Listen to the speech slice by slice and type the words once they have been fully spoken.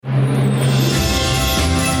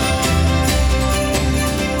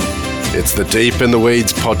It's the Deep in the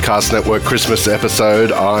Weeds Podcast Network Christmas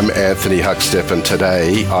episode. I'm Anthony Huckstep, and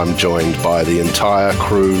today I'm joined by the entire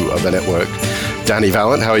crew of the network. Danny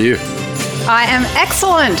Valent, how are you? I am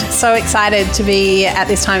excellent. So excited to be at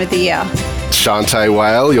this time of the year. Shantae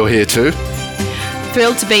Whale, you're here too.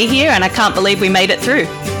 Thrilled to be here, and I can't believe we made it through.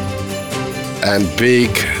 And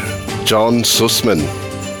big John Sussman.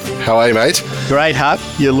 How are you, mate? Great, Huck.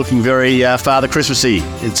 You're looking very Father Christmassy.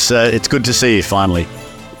 It's good to see you finally.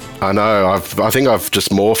 I know. I think I've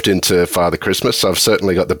just morphed into Father Christmas. I've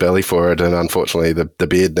certainly got the belly for it, and unfortunately the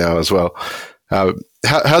beard now as well.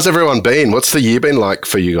 How's everyone been? What's the year been like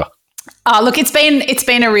for you? Look, it's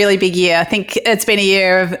been a really big year. I think it's been a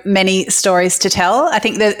year of many stories to tell. I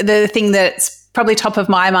think the thing that's probably top of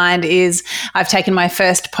my mind is I've taken my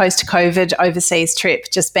first post-COVID overseas trip,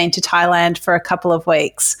 just been to Thailand for a couple of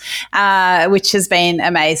weeks, which has been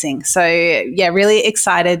amazing. So, yeah, really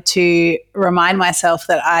excited to remind myself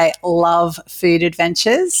that I love food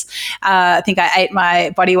adventures. I think I ate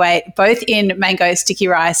my body weight both in mango sticky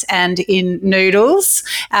rice and in noodles.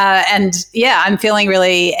 And, yeah, I'm feeling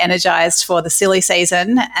really energized for the silly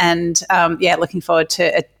season and, looking forward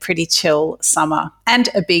to a pretty chill summer and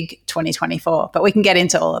a big 2024. But we can get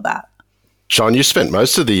into all of that. Sean, you spent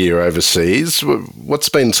most of the year overseas. What's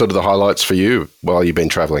been sort of the highlights for you while you've been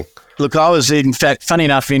travelling? Look, I was, in fact, funny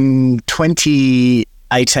enough, in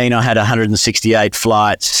 2018 I had 168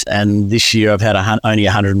 flights, and this year I've had only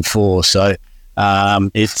 104. So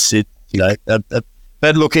but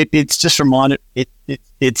look, it's just reminded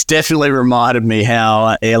it's definitely reminded me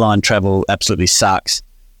how airline travel absolutely sucks.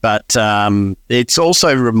 But it's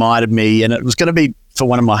also reminded me, and it was going to be for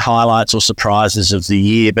one of my highlights or surprises of the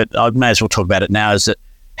year, but I may as well talk about it now, is that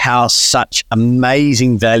how such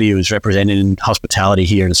amazing value is represented in hospitality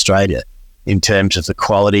here in Australia in terms of the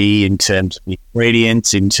quality, in terms of the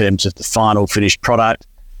ingredients, in terms of the final finished product.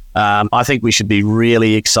 I think we should be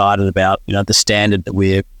really excited about the standard that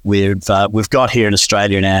we've got here in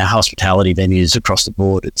Australia in our hospitality venues across the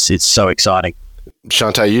board. It's so exciting.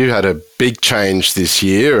 Shantae, you had a big change this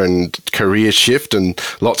year and career shift and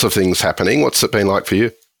lots of things happening. What's it been like for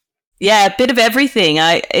you? Yeah, a bit of everything.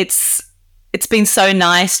 It's been so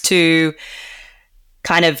nice to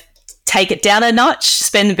kind of take it down a notch,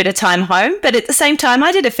 spend a bit of time home, but at the same time,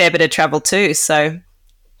 I did a fair bit of travel too. So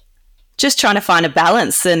just trying to find a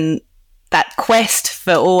balance, and that quest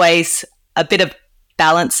for always a bit of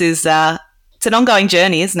balance is it's an ongoing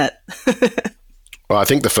journey, isn't it? Well, I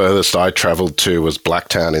think the furthest I travelled to was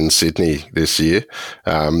Blacktown in Sydney this year.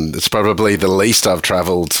 It's probably the least I've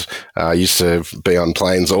travelled. I used to be on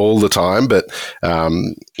planes all the time, but,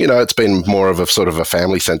 it's been more of a sort of a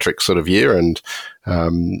family-centric sort of year, and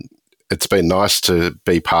it's been nice to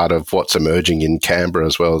be part of what's emerging in Canberra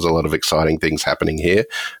as well. As a lot of exciting things happening here.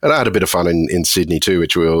 And I had a bit of fun in Sydney too,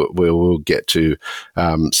 which we'll get to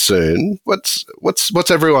soon. What's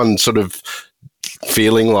everyone sort of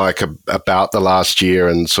feeling like about the last year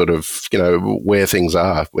and sort of, where things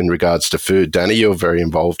are in regards to food? Danny, you're very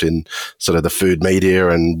involved in sort of the food media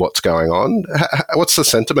and what's going on. What's the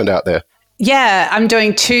sentiment out there? Yeah, I'm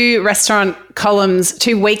doing two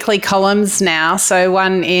weekly columns now. So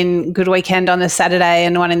one in Good Weekend on the Saturday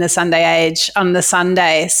and one in the Sunday Age on the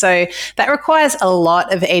Sunday. So that requires a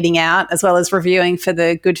lot of eating out as well as reviewing for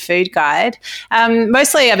the Good Food Guide.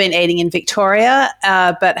 Mostly I've been eating in Victoria,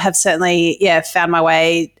 but have certainly, found my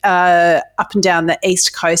way up and down the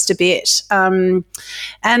East Coast a bit. And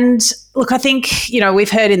look, I think,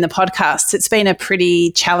 we've heard in the podcast, it's been a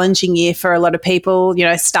pretty challenging year for a lot of people.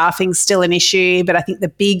 Staffing's still an issue, but I think the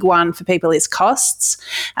big one for people is costs.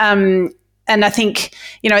 And I think,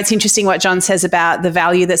 it's interesting what John says about the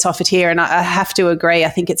value that's offered here. And I have to agree. I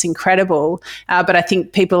think it's incredible. But I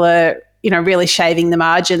think people are, really shaving the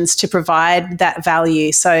margins to provide that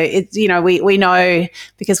value. So, we know,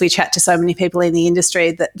 because we chat to so many people in the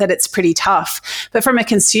industry, that it's pretty tough. But from a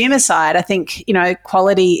consumer side, I think,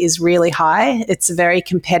 quality is really high. It's a very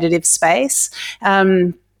competitive space.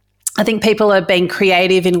 I think people are being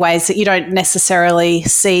creative in ways that you don't necessarily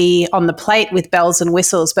see on the plate with bells and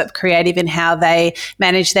whistles, but creative in how they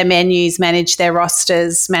manage their menus, manage their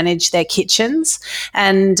rosters, manage their kitchens.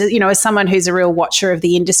 And, as someone who's a real watcher of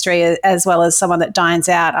the industry, as well as someone that dines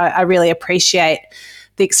out, I really appreciate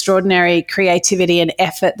the extraordinary creativity and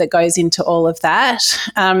effort that goes into all of that.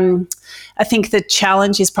 I think the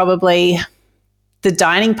challenge is probably the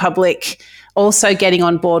dining public also getting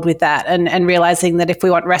on board with that and realizing that if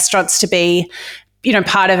we want restaurants to be,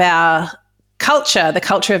 part of our culture, the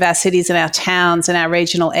culture of our cities and our towns and our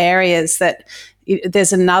regional areas, that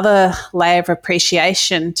there's another layer of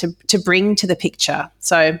appreciation to bring to the picture.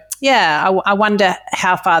 So yeah, I wonder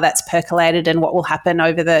how far that's percolated and what will happen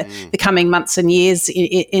over the coming months and years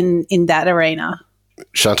in that arena.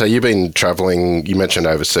 Shante, you've been travelling, you mentioned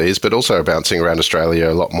overseas, but also bouncing around Australia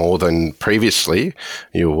a lot more than previously.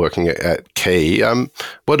 You were working at Key.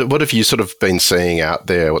 What have you sort of been seeing out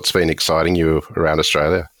there? What's been exciting you around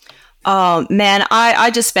Australia? Oh, man, I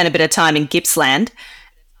just spent a bit of time in Gippsland,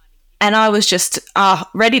 and I was just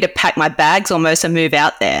ready to pack my bags almost and move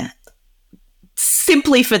out there,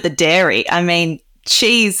 simply for the dairy. I mean,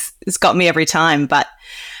 cheese has got me every time, but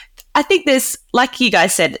I think there's, like you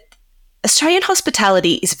guys said, Australian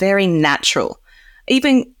hospitality is very natural.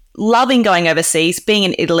 Even loving going overseas, being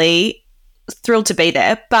in Italy, thrilled to be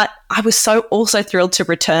there, but I was also thrilled to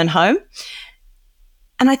return home.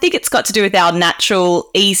 And I think it's got to do with our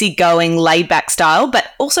natural, easygoing, laid-back style,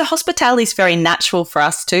 but also hospitality is very natural for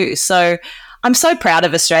us too. So I'm so proud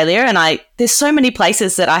of Australia, and there's so many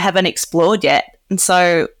places that I haven't explored yet. And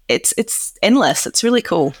so it's endless. It's really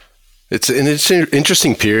cool. It's an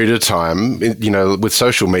interesting period of time, with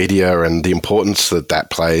social media and the importance that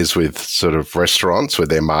plays with sort of restaurants, with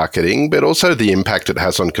their marketing, but also the impact it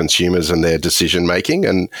has on consumers and their decision making.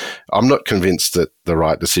 And I'm not convinced that the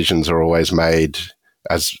right decisions are always made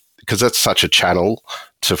because that's such a channel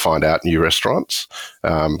to find out new restaurants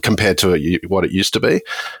compared to what it used to be.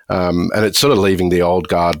 And it's sort of leaving the old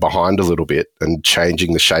guard behind a little bit and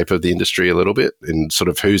changing the shape of the industry a little bit in sort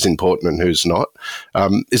of who's important and who's not.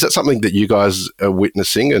 Is that something that you guys are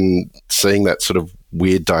witnessing and seeing, that sort of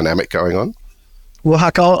weird dynamic going on? Well,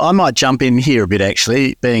 Huck, I might jump in here a bit,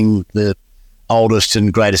 actually, being the oldest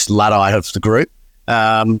and greatest Luddite of the group.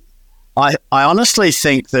 I honestly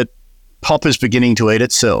think that pop is beginning to eat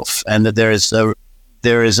itself, and that there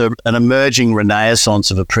is an emerging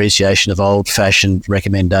renaissance of appreciation of old-fashioned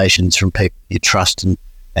recommendations from people you trust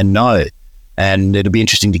and know. And it'll be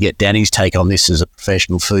interesting to get Danny's take on this as a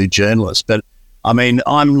professional food journalist. But I mean,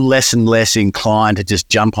 I'm less and less inclined to just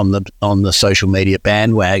jump on the social media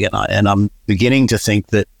bandwagon, and I'm beginning to think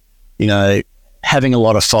that, having a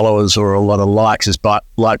lot of followers or a lot of likes is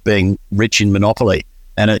like being rich in Monopoly,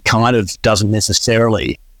 and it kind of doesn't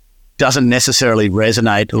necessarily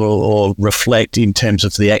resonate or reflect in terms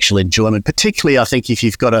of the actual enjoyment. Particularly, I think, if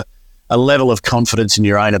you've got a level of confidence in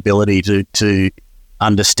your own ability to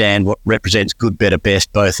understand what represents good, better,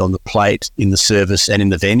 best, both on the plate, in the service, and in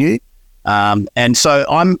the venue. And so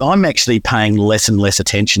I'm actually paying less and less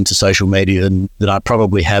attention to social media than I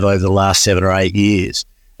probably have over the last 7 or 8 years,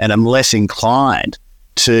 and I'm less inclined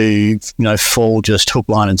to fall just hook,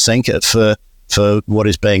 line, and sinker for what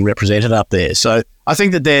is being represented up there. So I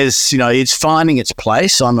think that there's, it's finding its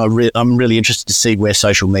place. I'm really interested to see where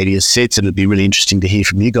social media sits, and it'd be really interesting to hear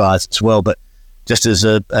from you guys as well. But just as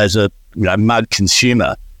a mug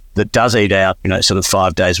consumer that does eat out, sort of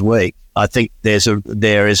 5 days a week, I think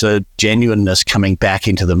there is a genuineness coming back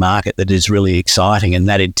into the market that is really exciting, and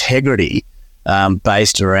that integrity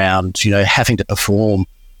based around, having to perform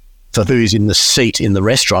for who's in the seat in the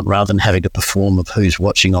restaurant rather than having to perform of who's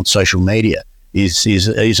watching on social media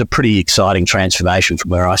is a pretty exciting transformation from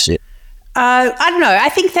where I sit. I don't know. I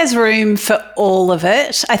think there's room for all of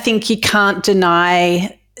it. I think you can't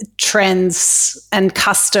deny trends and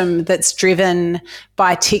custom that's driven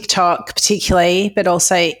by TikTok particularly, but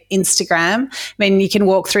also Instagram. I mean, you can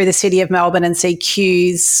walk through the city of Melbourne and see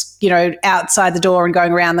queues, outside the door and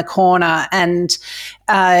going around the corner, and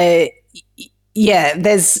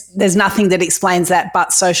there's nothing that explains that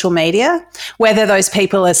but social media. Whether those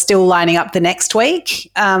people are still lining up the next week,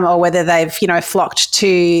 or whether they've flocked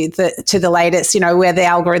to the latest, where the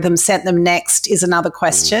algorithm sent them next, is another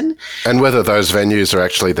question. And whether those venues are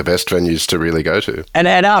actually the best venues to really go to. And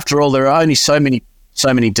after all, there are only so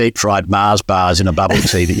many deep fried Mars bars in a bubble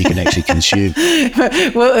tea that you can actually consume.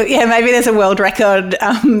 Well, yeah, maybe there's a world record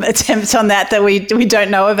attempt on that we don't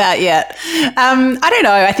know about yet. I don't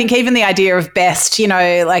know. I think even the idea of best,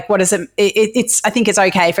 like what is it? I think it's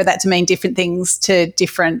okay for that to mean different things to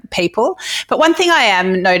different people. But one thing I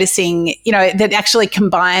am noticing, that actually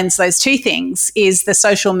combines those two things is the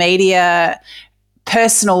social media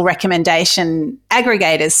personal recommendation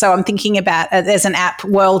aggregators. So I'm thinking about, there's an app,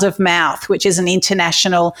 World of Mouth, which is an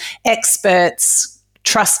international experts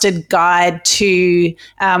trusted guide to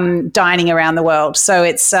dining around the world. So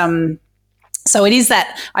it's so it is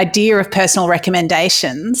that idea of personal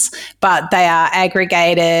recommendations, but they are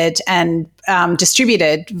aggregated and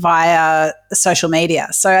distributed via social media.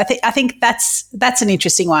 So I think that's an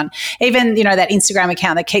interesting one. Even, that Instagram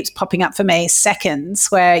account that keeps popping up for me,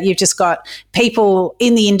 Seconds, where you've just got people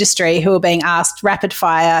in the industry who are being asked rapid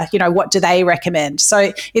fire, what do they recommend?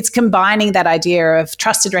 So it's combining that idea of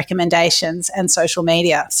trusted recommendations and social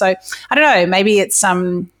media. So I don't know, maybe it's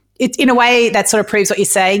it, in a way, that sort of proves what you're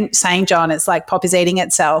saying, John. It's like pop is eating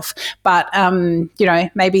itself, but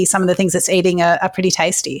maybe some of the things it's eating are pretty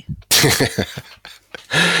tasty.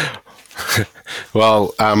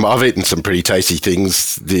 Well, I've eaten some pretty tasty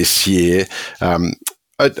things this year. I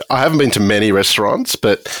haven't been to many restaurants,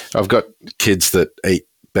 but I've got kids that eat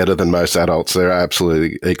better than most adults. They're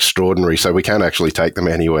absolutely extraordinary. So we can actually take them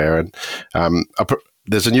anywhere. And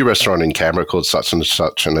there's a new restaurant in Canberra called Such and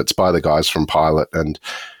Such, and it's by the guys from Pilot. And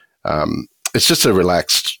it's just a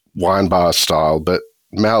relaxed wine bar style. But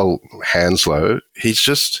Mal Hanslow, he's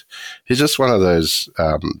just one of those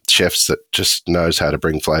chefs that just knows how to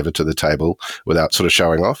bring flavour to the table without sort of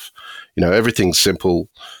showing off. Everything's simple.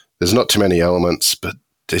 There's not too many elements, but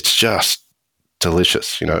it's just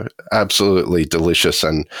delicious, absolutely delicious.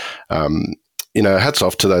 And, hats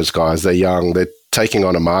off to those guys. They're young. They're taking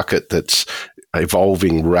on a market that's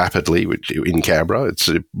evolving rapidly in Canberra. It's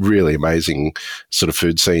a really amazing sort of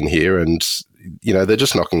food scene here. And, they're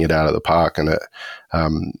just knocking it out of the park. And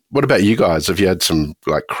what about you guys? Have you had some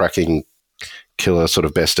like cracking killer sort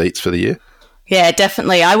of best eats for the year? Yeah,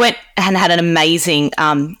 definitely. I went and had an amazing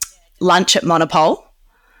lunch at Monopole.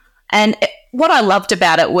 And what I loved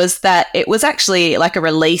about it was that it was actually like a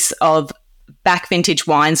release of back vintage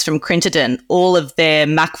wines from Crittenden, all of their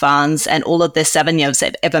Macvans and all of their Sauvignons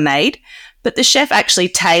they've ever made. But the chef actually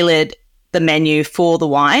tailored the menu for the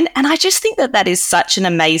wine. And I just think that is such an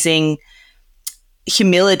amazing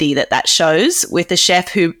humility that shows with the chef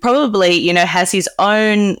who probably, has his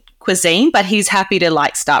own cuisine, but he's happy to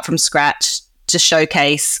like start from scratch to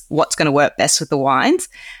showcase what's going to work best with the wines.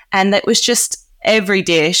 And that was just every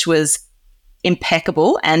dish was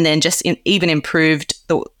impeccable and then just even improved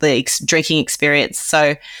the drinking experience.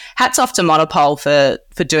 So hats off to Monopole for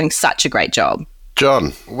doing such a great job.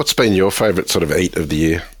 John, what's been your favourite sort of eat of the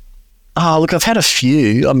year? Oh, look, I've had a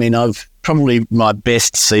few. I mean, my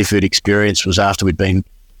best seafood experience was after we'd been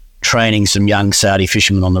training some young Saudi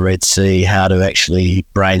fishermen on the Red Sea how to actually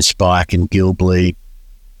brain spike and gill bleed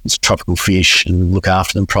tropical fish and look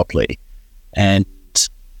after them properly. And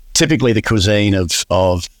typically the cuisine of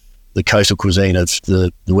the coastal cuisine of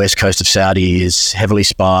the west coast of Saudi is heavily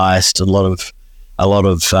spiced, a lot of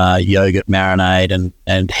yogurt marinade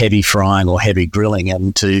and heavy frying or heavy grilling.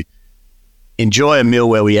 And to enjoy a meal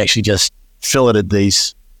where we actually just filleted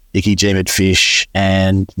these Ikijimid fish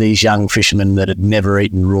and these young fishermen that had never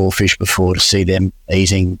eaten raw fish before, to see them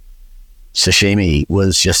eating sashimi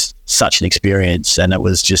was just such an experience. And it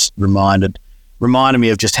was just reminded me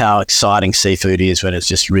of just how exciting seafood is when it's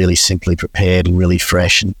just really simply prepared and really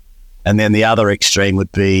fresh. And then the other extreme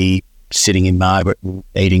would be sitting in Margaret and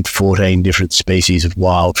eating 14 different species of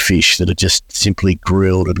wild fish that are just simply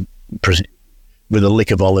grilled and with a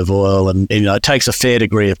lick of olive oil. And, it takes a fair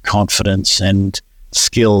degree of confidence and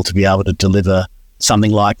skill to be able to deliver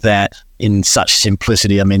something like that in such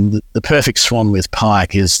simplicity. I mean, the perfect swan with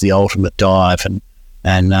pike is the ultimate dive.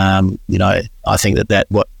 And I think that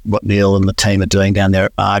what Neil and the team are doing down there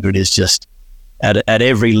at Margaret is just at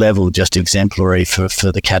every level just exemplary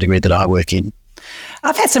for the category that I work in.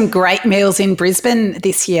 I've had some great meals in Brisbane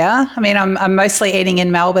this year. I mean, I'm mostly eating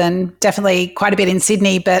in Melbourne, definitely quite a bit in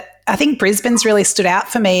Sydney, but I think Brisbane's really stood out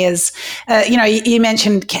for me as, you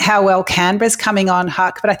mentioned how well Canberra's coming on,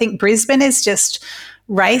 Huck, but I think Brisbane is just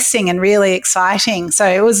racing and really exciting. So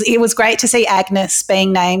it was great to see Agnes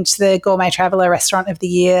being named the Gourmet Traveller Restaurant of the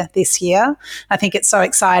Year this year. I think it's so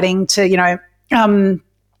exciting to,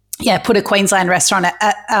 put a Queensland restaurant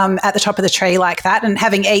at the top of the tree like that. And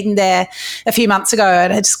having eaten there a few months ago,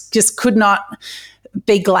 and I just could not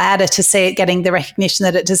be gladder to see it getting the recognition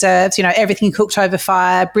that it deserves. Everything cooked over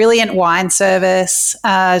fire, brilliant wine service,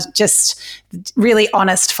 just really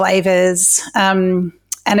honest flavours, and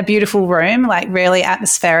a beautiful room, like really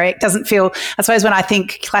atmospheric. Doesn't feel, I suppose when I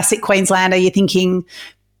think classic Queenslander, you're thinking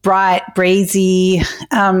bright, breezy,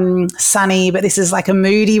 sunny, but this is like a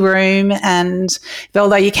moody room. And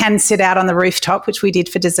although you can sit out on the rooftop, which we did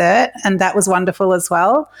for dessert, and that was wonderful as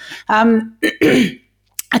well.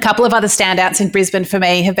 A couple of other standouts in Brisbane for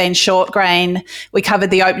me have been Short Grain. We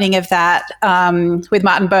covered the opening of that with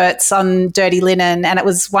Martin Burtz on Dirty Linen, and it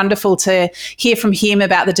was wonderful to hear from him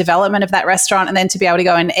about the development of that restaurant, and then to be able to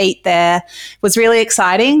go and eat there was really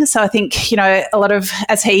exciting. So I think, a lot of,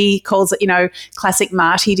 as he calls it, classic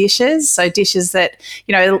Marty dishes, so dishes that,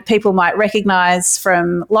 people might recognise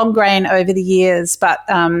from Long Grain over the years, but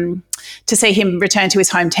to see him return to his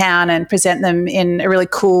hometown and present them in a really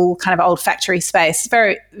cool kind of old factory space.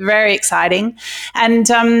 Very, very exciting. And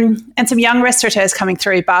some young restaurateurs coming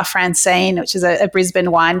through, Bar Francine, which is a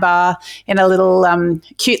Brisbane wine bar in a little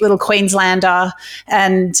cute little Queenslander,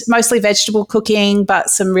 and mostly vegetable cooking, but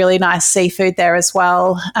some really nice seafood there as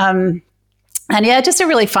well. And yeah, just a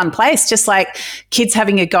really fun place, just like kids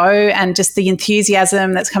having a go, and just the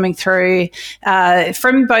enthusiasm that's coming through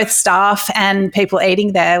from both staff and people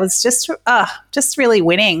eating there was just really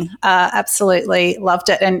winning. Absolutely loved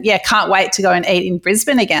it. And yeah, can't wait to go and eat in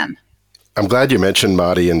Brisbane again. I'm glad you mentioned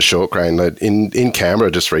Marty and Shortgrain. In Canberra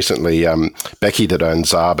just recently, Becky that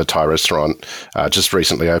owns Zarb, Thai restaurant, just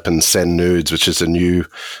recently opened Sen Nudes, which is a new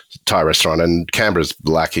Thai restaurant, and Canberra's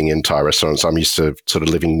lacking in Thai restaurants. I'm used to sort of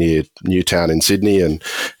living near Newtown in Sydney and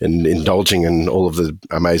indulging in all of the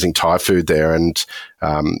amazing Thai food there, and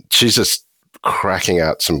she's just cracking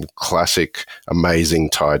out some classic,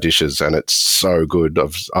 amazing Thai dishes, and it's so good.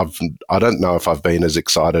 I don't know if I've been as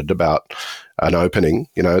excited about an opening.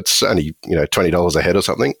 It's only $20 a head or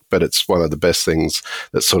something, but it's one of the best things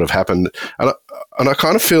that sort of happened. And I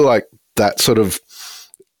kind of feel like that sort of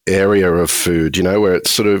area of food, where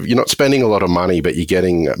it's sort of, you're not spending a lot of money, but you're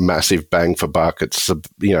getting a massive bang for buck. It's,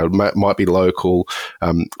 might be local.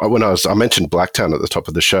 I mentioned Blacktown at the top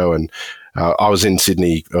of the show, and I was in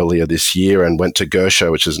Sydney earlier this year and went to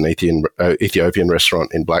Gersha, which is an Ethiopian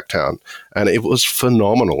restaurant in Blacktown, and it was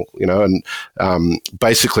phenomenal, and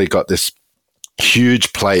basically got this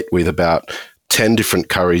huge plate with about 10 different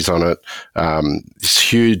curries on it, this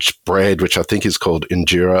huge bread, which I think is called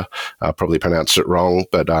injera. I probably pronounced it wrong,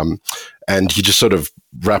 but and you just sort of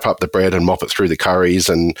wrap up the bread and mop it through the curries,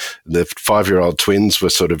 and the 5-year-old twins were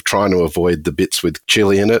sort of trying to avoid the bits with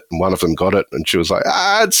chili in it, and one of them got it, and she was like,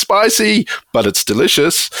 it's spicy, but it's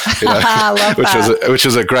delicious, which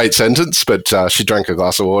was a great sentence, but she drank a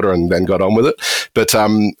glass of water and then got on with it. But I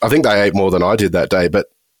think they ate more than I did that day, but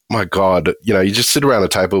my God, you just sit around a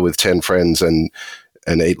table with 10 friends and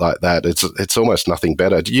eat like that. It's almost nothing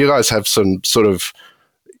better. Do you guys have some sort of,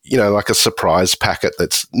 like a surprise packet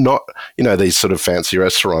that's not, these sort of fancy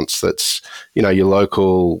restaurants, that's, your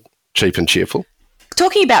local, cheap and cheerful?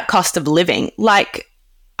 Talking about cost of living, like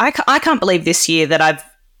I can't believe this year that I've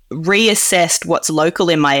reassessed what's local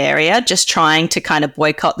in my area, just trying to kind of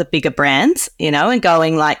boycott the bigger brands, and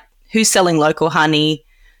going like, who's selling local honey?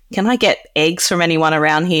 Can I get eggs from anyone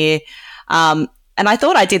around here? And I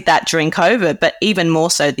thought I did that during COVID, but even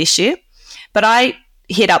more so this year. But I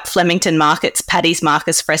hit up Flemington markets, Paddy's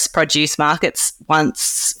markets, fresh produce markets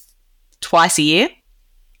twice a year.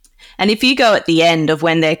 And if you go at the end of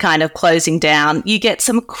when they're kind of closing down, you get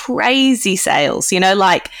some crazy sales,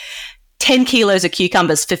 like 10 kilos of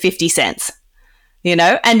cucumbers for 50 cents,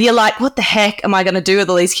 and you're like, what the heck am I going to do with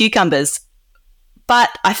all these cucumbers? But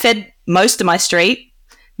I fed most of my street,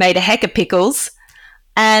 made a heck of pickles,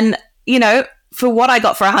 and for what I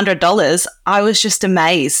got for $100, I was just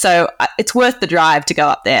amazed. So it's worth the drive to go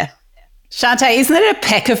up there. Shante, isn't it a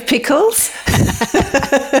peck of pickles?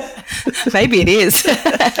 Maybe it is.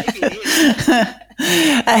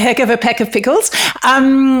 A heck of a peck of pickles.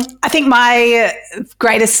 I think my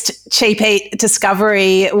greatest cheap eat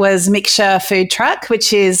discovery was Miksha Food Truck,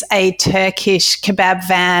 which is a Turkish kebab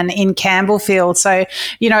van in Campbellfield. So,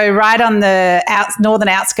 right on the northern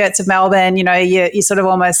outskirts of Melbourne, you're sort of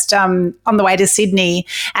almost on the way to Sydney,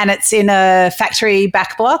 and it's in a factory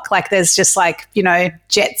back block. Like there's just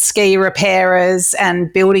jet ski repairers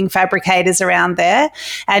and building fabricators around there.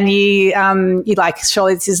 And you're like,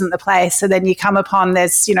 surely this isn't the place. So then you come upon,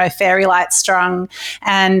 there's fairy lights strung,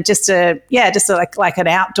 and just like an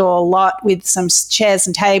outdoor lot with some chairs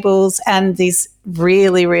and tables, and these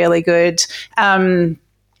really, really good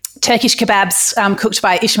Turkish kebabs cooked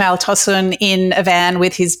by Ismail Tosun in a van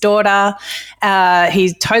with his daughter.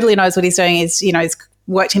 He totally knows what he's doing. He's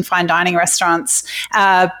worked in fine dining restaurants,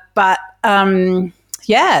 but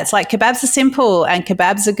it's like kebabs are simple and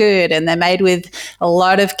kebabs are good, and they're made with a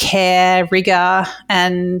lot of care, rigor,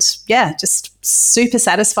 and just super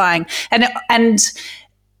satisfying. And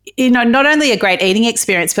not only a great eating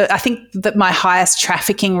experience, but I think that my highest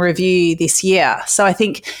trafficking review this year. So I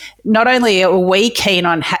think not only are we keen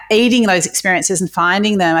on eating those experiences and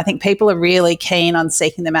finding them, I think people are really keen on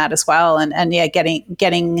seeking them out as well, and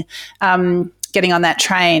getting on that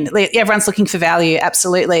train. Everyone's looking for value,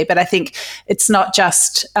 absolutely, but I think it's not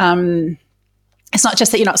just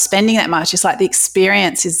that you're not spending that much. It's like the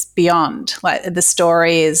experience is beyond. Like the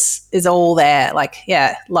story is all there. Like,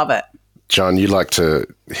 love it. John, you like to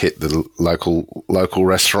hit the local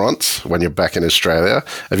restaurants when you're back in Australia.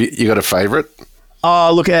 Have you got a favourite?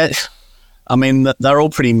 Oh, look, I mean, they're all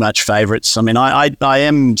pretty much favourites. I mean, I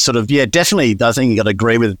am sort of, definitely, I think you got to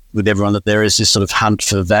agree with everyone that there is this sort of hunt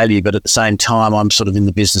for value, but at the same time, I'm sort of in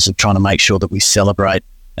the business of trying to make sure that we celebrate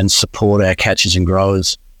and support our catchers and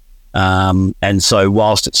growers. And so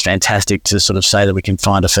whilst it's fantastic to sort of say that we can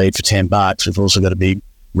find a feed for $10, we've also got to be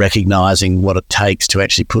recognising what it takes to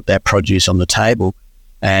actually put that produce on the table.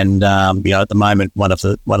 And at the moment, one of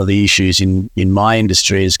the issues in my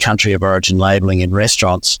industry is country of origin labelling in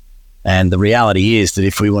restaurants. And the reality is that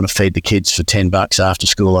if we want to feed the kids for $10 after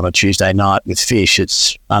school on a Tuesday night with fish,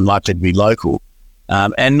 it's unlikely to be local,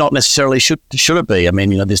 and not necessarily should it be. I mean,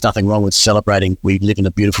 there's nothing wrong with celebrating. We live in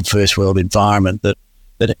a beautiful first world environment that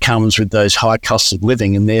it comes with those high costs of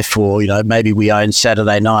living, and therefore, maybe we own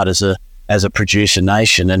Saturday night as a producer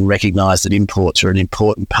nation and recognise that imports are an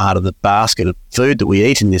important part of the basket of food that we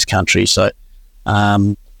eat in this country. So,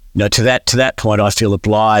 to that point, I feel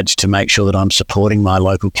obliged to make sure that I'm supporting my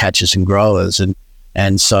local catchers and growers,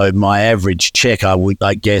 and so my average check,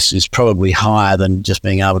 I guess, is probably higher than just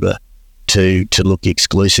being able to look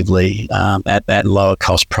exclusively at that lower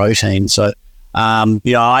cost protein. So,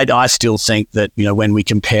 I still think that when we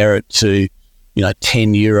compare it to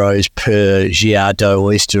 €10 per Giardeau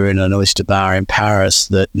oyster in an oyster bar in Paris,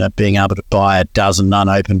 that being able to buy a dozen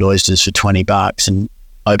unopened oysters for $20 and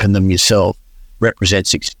open them yourself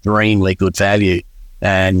represents extremely good value.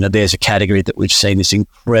 And there's a category that we've seen this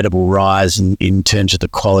incredible rise in terms of the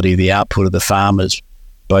quality of the output of the farmers,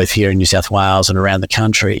 both here in New South Wales and around the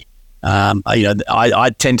country.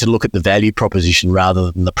 I tend to look at the value proposition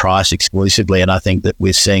rather than the price exclusively, and I think that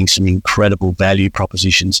we're seeing some incredible value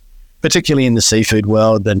propositions, particularly in the seafood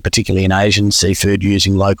world and particularly in Asian seafood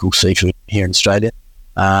using local seafood here in Australia.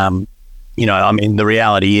 The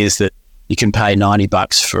reality is that you can pay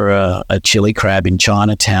 $90 for a chili crab in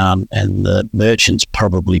Chinatown, and the merchants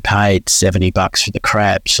probably paid $70 for the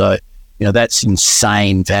crab. So, that's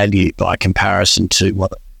insane value by comparison to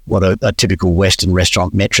what a typical Western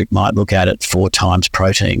restaurant metric might look at 4 times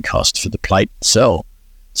protein cost for the plate itself.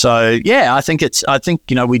 So, I think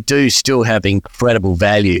we do still have incredible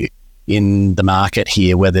value in the market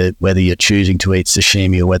here, whether you're choosing to eat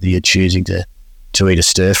sashimi or whether you're choosing to eat a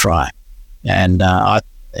stir fry. And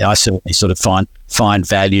I certainly sort of find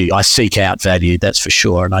value. I seek out value, that's for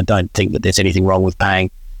sure. And I don't think that there's anything wrong with paying,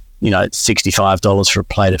 $65 for a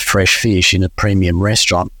plate of fresh fish in a premium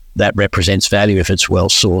restaurant. That represents value if it's well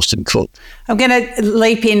sourced and cooked. I'm going to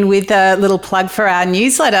leap in with a little plug for our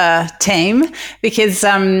newsletter team, because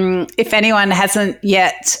if anyone hasn't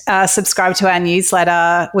yet subscribed to our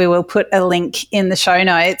newsletter, we will put a link in the show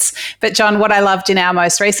notes. But John, what I loved in our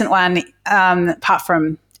most recent one, apart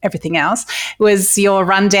from everything else, was your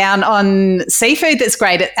rundown on seafood that's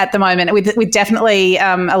great at the moment, with definitely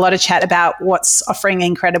a lot of chat about what's offering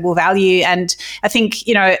incredible value. And I think,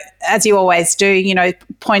 as you always do,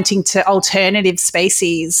 pointing to alternative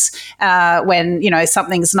species when,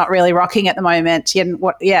 something's not really rocking at the moment. And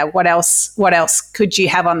what else could you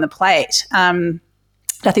have on the plate?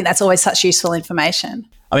 I think that's always such useful information.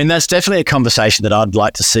 I mean, that's definitely a conversation that I'd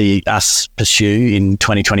like to see us pursue in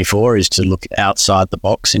 2024, is to look outside the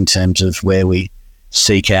box in terms of where we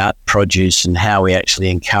seek out produce and how we actually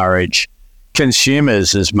encourage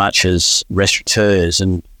consumers as much as restaurateurs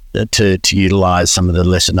and to utilise some of the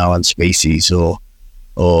lesser known species or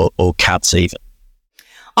cuts even.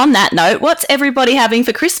 On that note, what's everybody having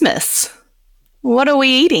for Christmas? What are we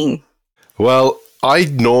eating? Well, I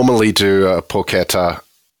normally do a porchetta,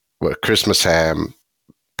 Christmas ham,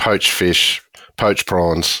 poached fish, poached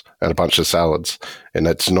prawns, and a bunch of salads. And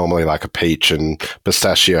it's normally like a peach and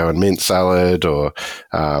pistachio and mint salad, or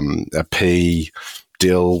a pea,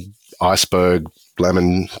 dill, iceberg,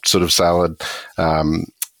 lemon sort of salad.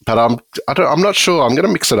 But I'm not sure. I'm going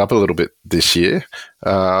to mix it up a little bit this year.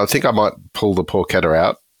 I think I might pull the porchetta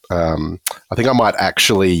out. I think I might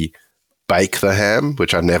actually bake the ham,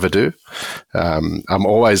 which I never do. I'm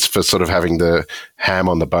always for sort of having the ham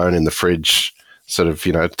on the bone in the fridge, sort of,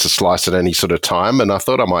 to slice at any sort of time. And I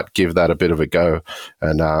thought I might give that a bit of a go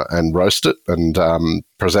and roast it and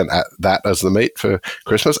present that as the meat for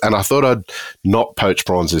Christmas. And I thought I'd not poach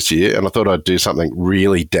prawns this year, and I thought I'd do something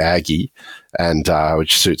really daggy and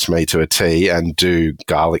which suits me to a T, and do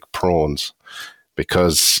garlic prawns,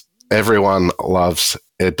 because everyone loves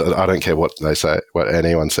it. I don't care what they say, what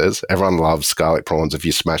anyone says. Everyone loves garlic prawns if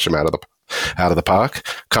you smash them out of the park.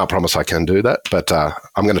 Can't promise I can do that, but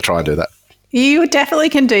I'm going to try and do that. You definitely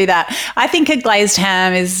can do that. I think a glazed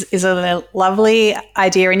ham is a lovely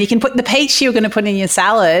idea, and you can put the peach you're going to put in your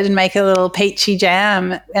salad and make a little peachy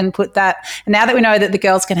jam and put that. And now that we know that the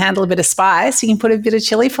girls can handle a bit of spice, you can put a bit of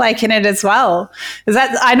chili flake in it as well.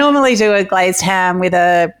 I normally do a glazed ham with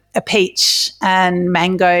a a peach and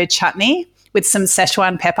mango chutney with some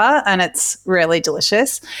Szechuan pepper, and it's really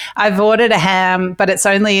delicious. I've ordered a ham, but it's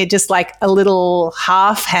only just like a little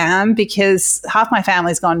half ham because half my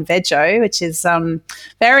family's gone veggie, which is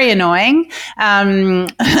very annoying.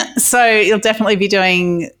 So you'll definitely be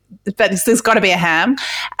doing, but there's got to be a ham.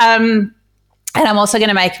 And I'm also going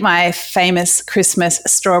to make my famous Christmas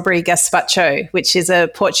strawberry gazpacho, which is a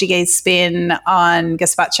Portuguese spin on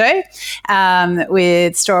gazpacho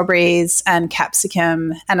with strawberries and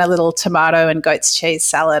capsicum and a little tomato and goat's cheese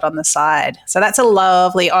salad on the side. So that's a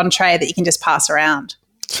lovely entree that you can just pass around.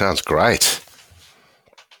 Sounds great.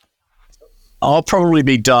 I'll probably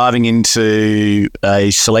be diving into a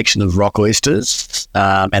selection of rock oysters,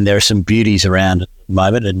 and there are some beauties around at the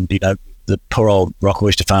moment. And, you know, the poor old rock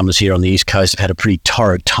oyster farmers here on the East Coast have had a pretty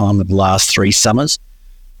torrid time of the last 3 summers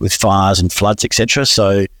with fires and floods, etc.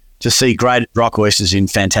 So to see great rock oysters in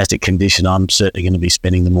fantastic condition, I'm certainly going to be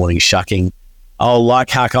spending the morning shucking.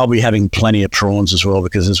 I'll be having plenty of prawns as well,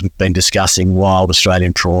 because as we've been discussing, wild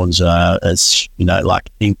Australian prawns are, as you know,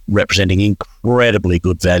 representing incredibly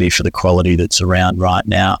good value for the quality that's around right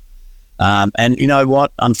now. And you know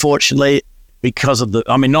what? Unfortunately,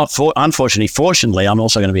 fortunately, I'm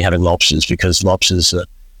also going to be having lobsters, because lobsters,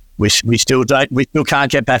 we still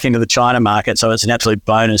can't get back into the China market, so it's an absolute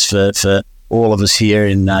bonus for all of us here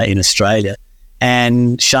in Australia.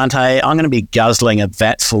 And Shanteh, I'm going to be guzzling a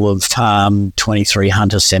vat full of 23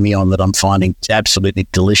 Hunter Semillon that I'm finding absolutely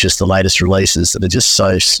delicious. The latest releases that are just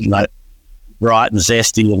so, you know, bright and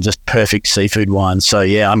zesty and just perfect seafood wine. So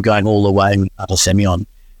yeah, I'm going all the way with Hunter Semillon,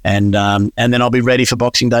 and then I'll be ready for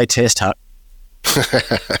Boxing Day test, Huck.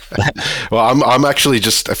 Well, I'm actually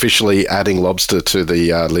just officially adding lobster to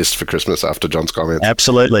the list for Christmas after John's comments.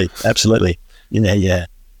 Absolutely. Yeah.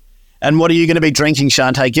 And what are you going to be drinking,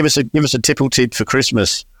 Shanteh? Give us a tipple tip for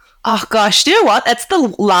Christmas. Oh gosh, you know what? That's the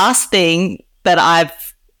last thing that I've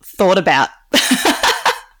thought about.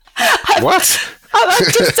 What?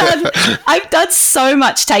 I've done so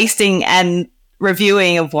much tasting and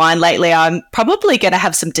reviewing of wine lately. I'm probably going to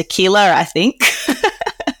have some tequila, I think.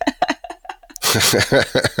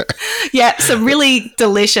 Yeah, some really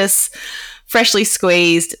delicious, freshly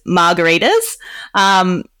squeezed margaritas.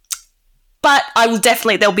 But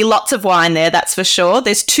there'll be lots of wine there, that's for sure.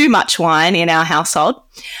 There's too much wine in our household.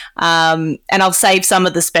 And I'll save some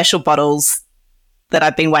of the special bottles that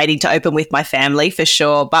I've been waiting to open with my family for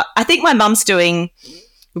sure. But I think my mum's doing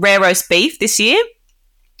rare roast beef this year.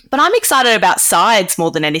 But I'm excited about sides more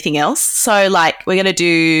than anything else. So, we're going to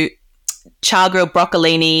do char-grilled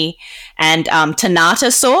broccolini and tonata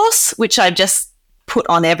sauce, which I just put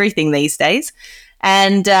on everything these days.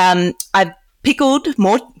 And I've pickled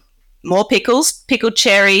more pickles, pickled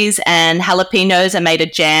cherries and jalapenos. I made a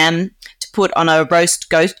jam to put on a roast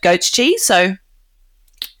goat's cheese. So,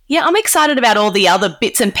 yeah, I'm excited about all the other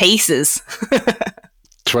bits and pieces.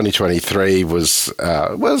 2023 was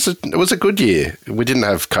a good year. We didn't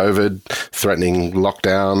have COVID threatening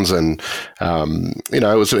lockdowns, and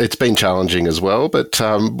it's been challenging as well. But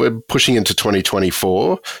we're pushing into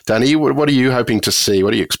 2024. Danny, what are you hoping to see?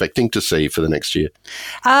 What are you expecting to see for the next year?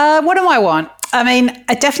 What do I want? I mean,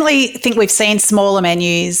 I definitely think we've seen smaller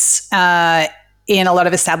menus in a lot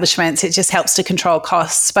of establishments. It just helps to control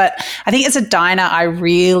costs. But I think as a diner, I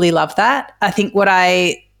really love that. I think what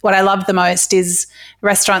I love the most is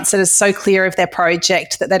restaurants that are so clear of their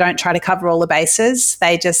project that they don't try to cover all the bases.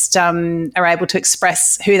 They just are able to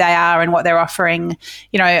express who they are and what they're offering,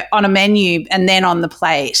 on a menu and then on the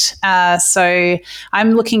plate. So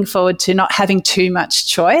I'm looking forward to not having too much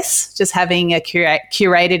choice, just having a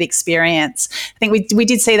curated experience. I think we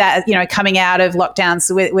did see that, coming out of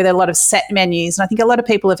lockdowns with a lot of set menus. And I think a lot of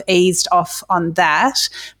people have eased off on that,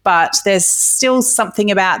 but there's still something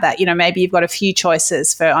about that. Maybe you've got a few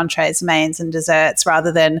choices for entrees, mains and desserts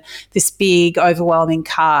rather than this big overwhelming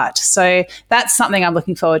cart. So that's something I'm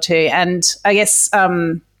looking forward to. And I guess,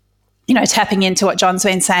 tapping into what John's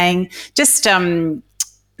been saying, just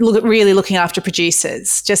really looking after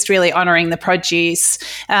producers, just really honouring the produce,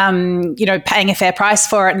 paying a fair price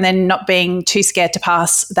for it and then not being too scared to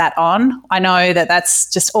pass that on. I know that that's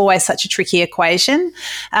just always such a tricky equation.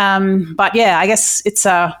 But yeah, I guess it's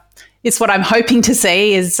what I'm hoping to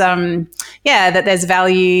see is, that there's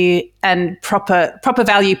value and proper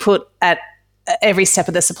value put at every step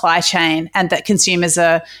of the supply chain, and that consumers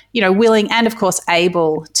are, willing and of course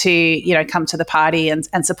able to, come to the party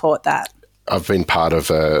and support that. I've been part of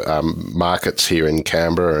markets here in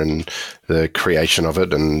Canberra and the creation of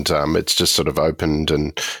it, and it's just sort of opened,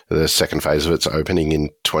 and the second phase of it's opening in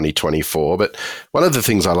 2024. But one of the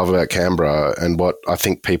things I love about Canberra, and what I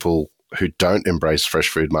think people who don't embrace fresh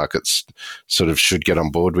food markets sort of should get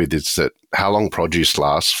on board with is that how long produce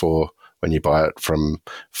lasts for when you buy it from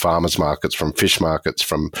farmers markets, from fish markets,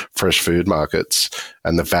 from fresh food markets,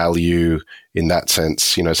 and the value in that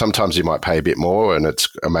sense. You know, sometimes you might pay a bit more and it's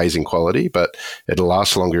amazing quality, but it'll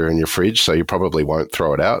last longer in your fridge, so you probably won't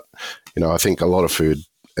throw it out. You know, I think a lot of food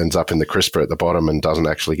ends up in the crisper at the bottom and doesn't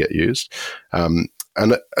actually get used.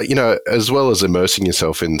 And, you know, as well as immersing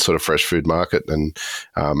yourself in sort of fresh food market and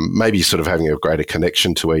maybe sort of having a greater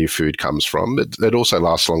connection to where your food comes from, it also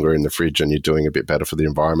lasts longer in the fridge and you're doing a bit better for the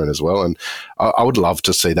environment as well. And I would love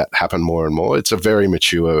to see that happen more and more. It's a very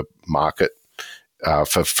mature market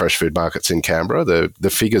for fresh food markets in Canberra. The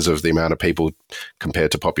figures of the amount of people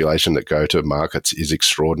compared to population that go to markets is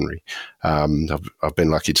extraordinary. I've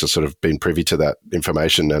been lucky to sort of been privy to that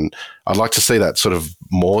information, and I'd like to see that sort of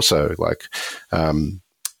more so, like,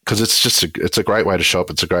 because it's just it's a great way to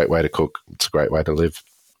shop. It's a great way to cook. It's a great way to live.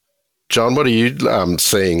 John, what are you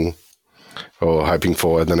seeing or hoping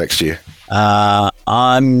for in the next year?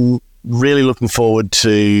 I'm really looking forward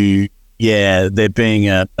to, there being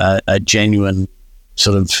a genuine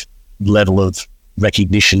sort of level of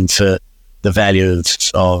recognition for the value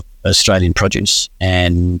of Australian produce,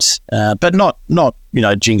 and but not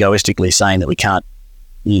jingoistically saying that we can't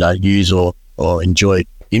use or enjoy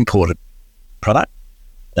imported product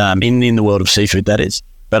in the world of seafood, that is.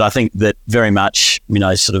 But I think that very much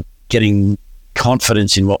sort of getting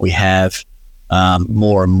confidence in what we have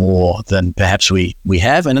more and more than perhaps we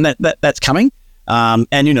have, and that's coming. And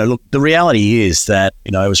look, the reality is that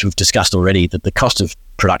as we've discussed already, that the cost of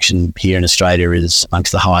production here in Australia is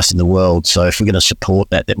amongst the highest in the world. So if we're going to support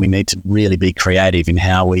that we need to really be creative in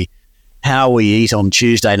how we eat on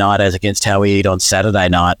Tuesday night as against how we eat on Saturday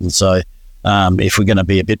night. And so if we're going to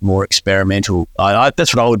be a bit more experimental,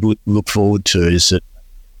 that's what I would look forward to, is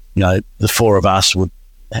that the four of us would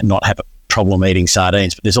not have a problem eating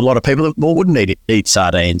sardines, but there's a lot of people that wouldn't eat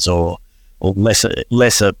sardines or lesser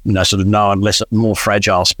sort of known, more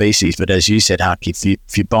fragile species. But as you said, Huck, if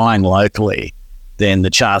you're buying locally, then the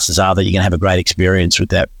chances are that you're going to have a great experience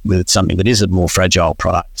with something that is a more fragile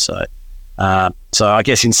product. So I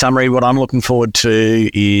guess in summary, what I'm looking forward to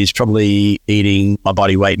is probably eating my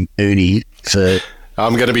body weight in uni.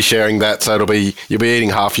 I'm going to be sharing that, so you'll be eating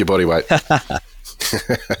half your body weight.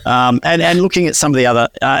 And looking at some of the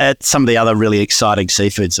other really exciting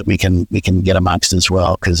seafoods that we can get amongst as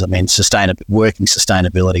well, because I mean working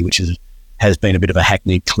sustainability, which has been a bit of a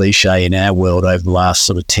hackneyed cliche in our world over the last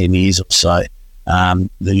sort of 10 years or so,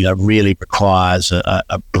 really requires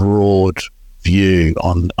a broad view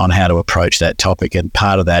on how to approach that topic, and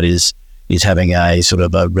part of that is having a sort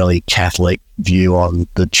of a really Catholic view on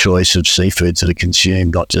the choice of seafoods that are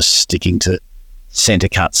consumed, not just sticking to centre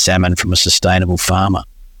cut salmon from a sustainable farmer.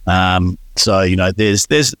 So there's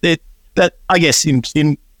that. I guess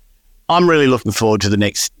I'm really looking forward to the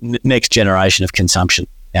next generation of consumption,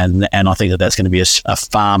 and I think that's going to be a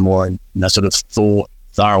far more sort of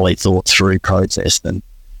thoroughly thought through process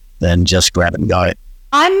than just grab and go.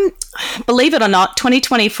 Believe it or not,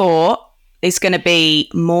 2024 is going to be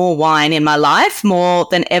more wine in my life, more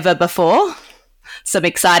than ever before. Some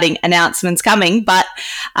exciting announcements coming, but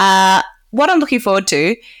what I'm looking forward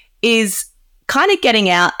to is kind of getting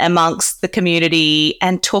out amongst the community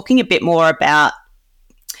and talking a bit more about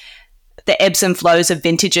the ebbs and flows of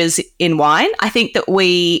vintages in wine. I think that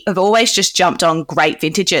we have always just jumped on great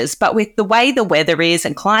vintages, but with the way the weather is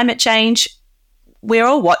and climate change, we're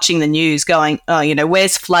all watching the news going,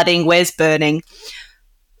 where's flooding, where's burning?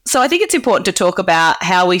 So I think it's important to talk about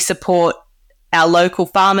how we support our local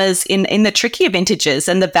farmers in the trickier vintages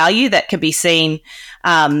and the value that can be seen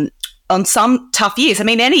on some tough years. I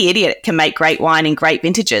mean, any idiot can make great wine in great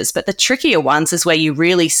vintages, but the trickier ones is where you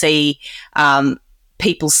really see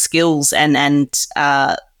people's skills and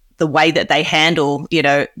the way that they handle,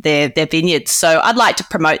 their vineyards. So I'd like to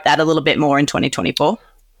promote that a little bit more in 2024.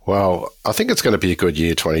 Well, I think it's going to be a good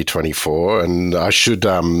year, 2024, and I should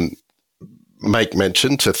make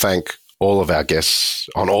mention to thank all of our guests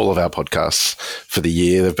on all of our podcasts for the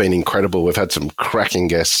year. They've been incredible. We've had some cracking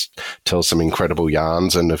guests tell some incredible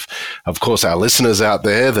yarns, and of course our listeners out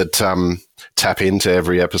there that tap into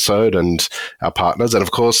every episode, and our partners, and of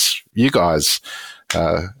course you guys,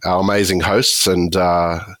 our amazing hosts, and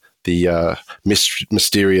the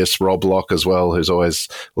mysterious Rob Locke as well, who's always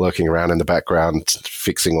lurking around in the background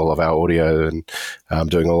fixing all of our audio and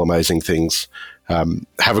doing all amazing things.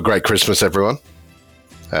 Have a great Christmas, everyone.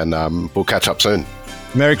 And we'll catch up soon.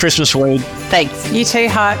 Merry Christmas, Wade. Thanks. You too,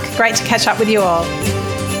 Huck. Great to catch up with you all.